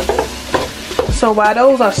 So while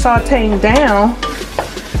those are sauteing down,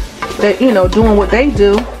 that, you know, doing what they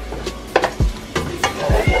do.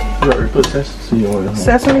 You already put sesame seed oil on.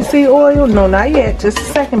 Sesame seed oil? No, not yet. Just a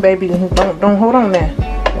second, baby. Don't hold on there.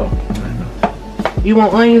 Oh, you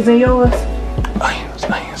want onions in yours?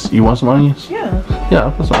 Onions. You want some onions? Yeah. Yeah,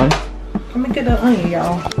 I'll put some onions. Let me get the onion,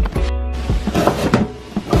 y'all.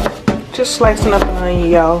 Just slicing up an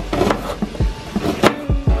onion, y'all.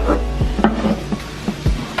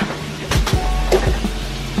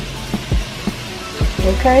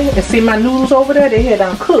 Okay, and see my noodles over there? They had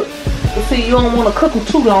done cooked. But see, you don't want to cook them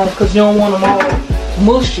too long because you don't want them all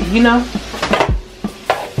mushy, you know?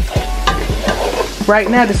 Right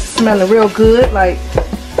now, this is smelling real good, like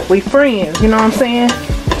we friends, you know what I'm saying?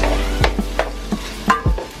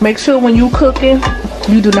 Make sure when you cooking,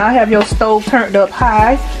 you do not have your stove turned up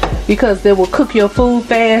high because they will cook your food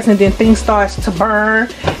fast and then things starts to burn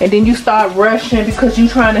and then you start rushing because you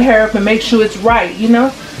trying to hurry up and make sure it's right, you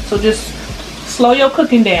know? So just slow your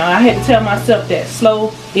cooking down. I had to tell myself that.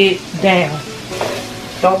 Slow it down.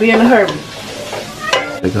 Don't be in a hurry.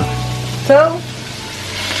 There you go. So,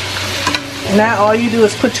 now all you do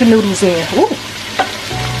is put your noodles in. Ooh.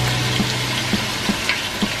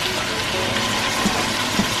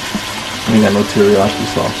 We ain't got no teriyaki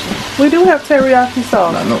sauce. We do have teriyaki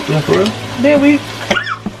sauce. No, yeah, for real? Then we,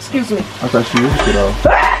 excuse me. I thought you used it all.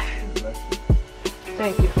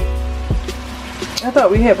 Thank you. I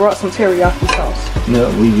thought we had brought some teriyaki sauce. No,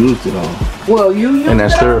 we used it all. Well, you used it. And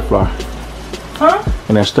that stir fry. Huh?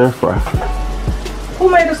 And that stir fry. Who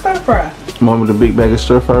made the stir fry? Remember the big bag of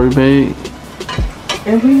stir fry we made?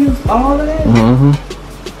 And we used all of that? Mm-hmm.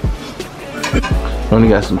 Only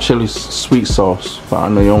got some chili sweet sauce. But I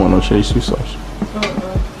know you don't want no chili sweet sauce.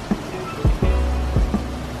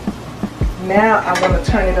 Now I want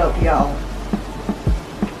to turn it up, y'all.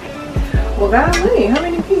 Well, golly, how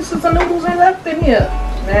many pieces of noodles are left in here,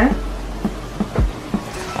 man?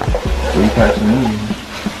 3 packs of noodles.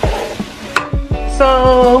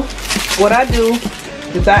 So, what I do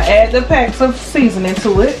is I add the packs of seasoning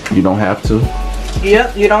to it. You don't have to.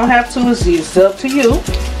 Yep, you don't have to. It's up to you.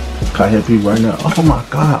 I hear people right now. Oh my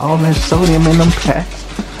God, all that sodium in them packs.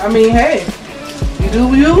 I mean, hey, you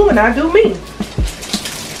do you and I do me.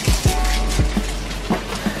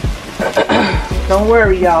 Don't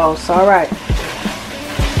worry, y'all. It's all right.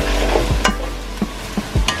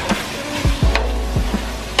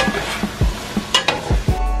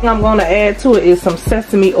 I'm gonna add to it is some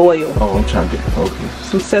sesame oil. Oh, I'm trying to get focused.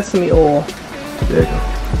 Some sesame oil. There you go.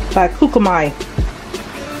 Like kukumai.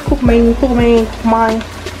 Kukumai.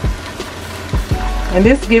 And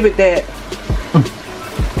this give it that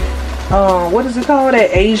what is it called?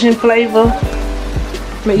 That Asian flavor.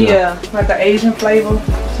 Yeah, like the Asian flavor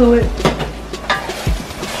to it.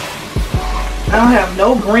 I don't have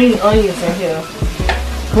no green onions in here.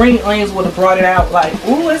 Green onions would have brought it out like,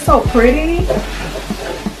 ooh, it's so pretty.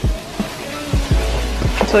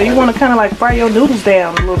 So you want to kind of like fry your noodles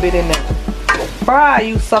down a little bit in there. Fry,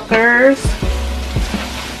 you suckers.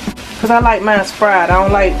 Because I like mine fried. I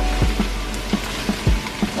don't like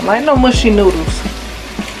no mushy noodles.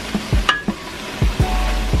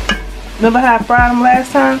 Remember how I fried them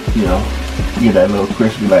last time? Yeah. You get that little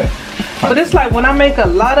crispy like. But it's like when I make a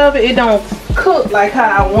lot of it, it don't cook like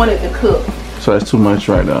how I want it to cook. So that's too much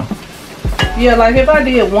right now. Yeah, like if I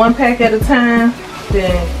did 1 pack at a time,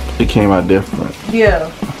 then it came out different.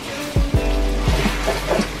 Yeah.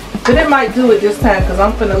 But it might do it this time because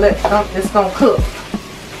I'm finna it's gonna cook.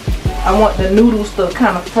 I want the noodles to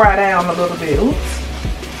kind of fry down a little bit. Oops.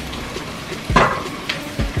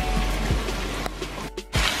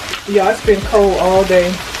 Yeah, it's been cold all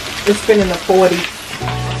day. It's been in the 40s.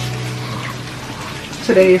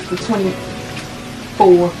 Today is the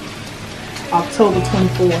 24th, October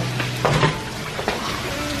 24th.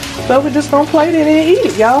 So we're just gonna plate it and eat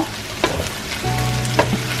it, y'all.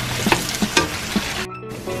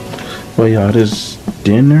 Well, y'all, this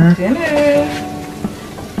dinner. Dinner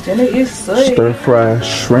is stir fry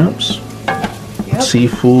shrimps. Yep.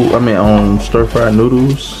 Seafood. Stir fry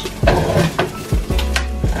noodles.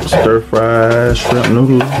 Stir fry shrimp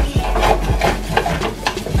noodles.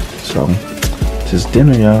 So, just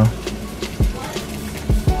dinner, y'all.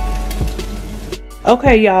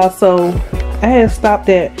 Okay, y'all. So I had stopped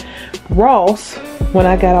at Ross when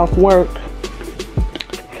I got off work,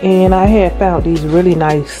 and I had found these really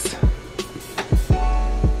nice,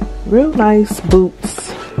 real nice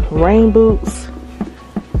boots, rain boots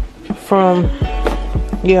from,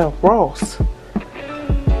 yeah, Ross.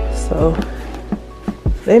 So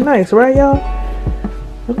they nice, right, y'all?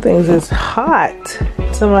 Them things is hot.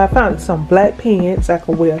 So I found some black pants I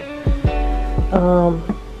could wear.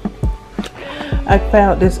 I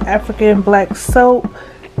found this African black soap.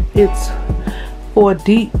 It's for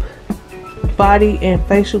deep body and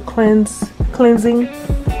facial cleansing.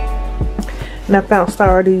 And I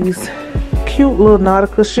found these cute little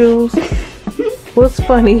Nautica shoes. What's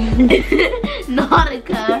funny?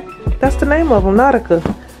 Nautica. That's the name of them, Nautica.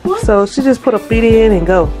 What? So she just put a feet in and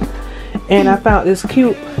go. And I found this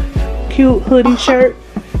cute hoodie shirt.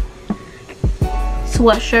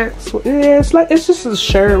 Sweatshirt. Yeah, it's just a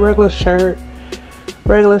shirt, regular shirt.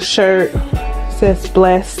 Says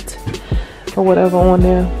blessed or whatever on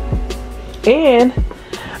there. And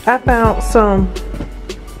I found some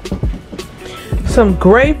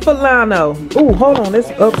gray Filano. Ooh, hold on, it's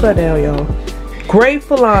upside down, y'all. Gray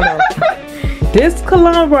Filano. This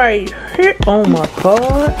cologne right here. Oh my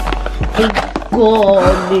god. Oh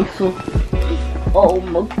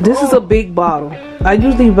my god. This is a big bottle. I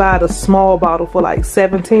usually buy the small bottle for like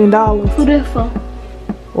 $17. Who that for?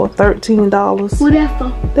 Or $13. Who that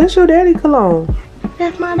for? That's your daddy cologne.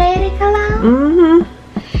 That's my daddy cologne? Mm-hmm.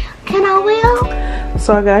 Can I will?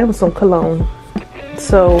 So I got him some cologne.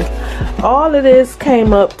 So all of this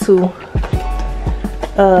came up to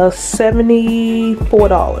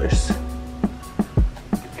 $74.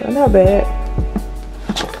 Not bad.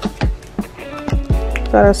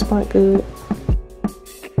 Thought that smelled good.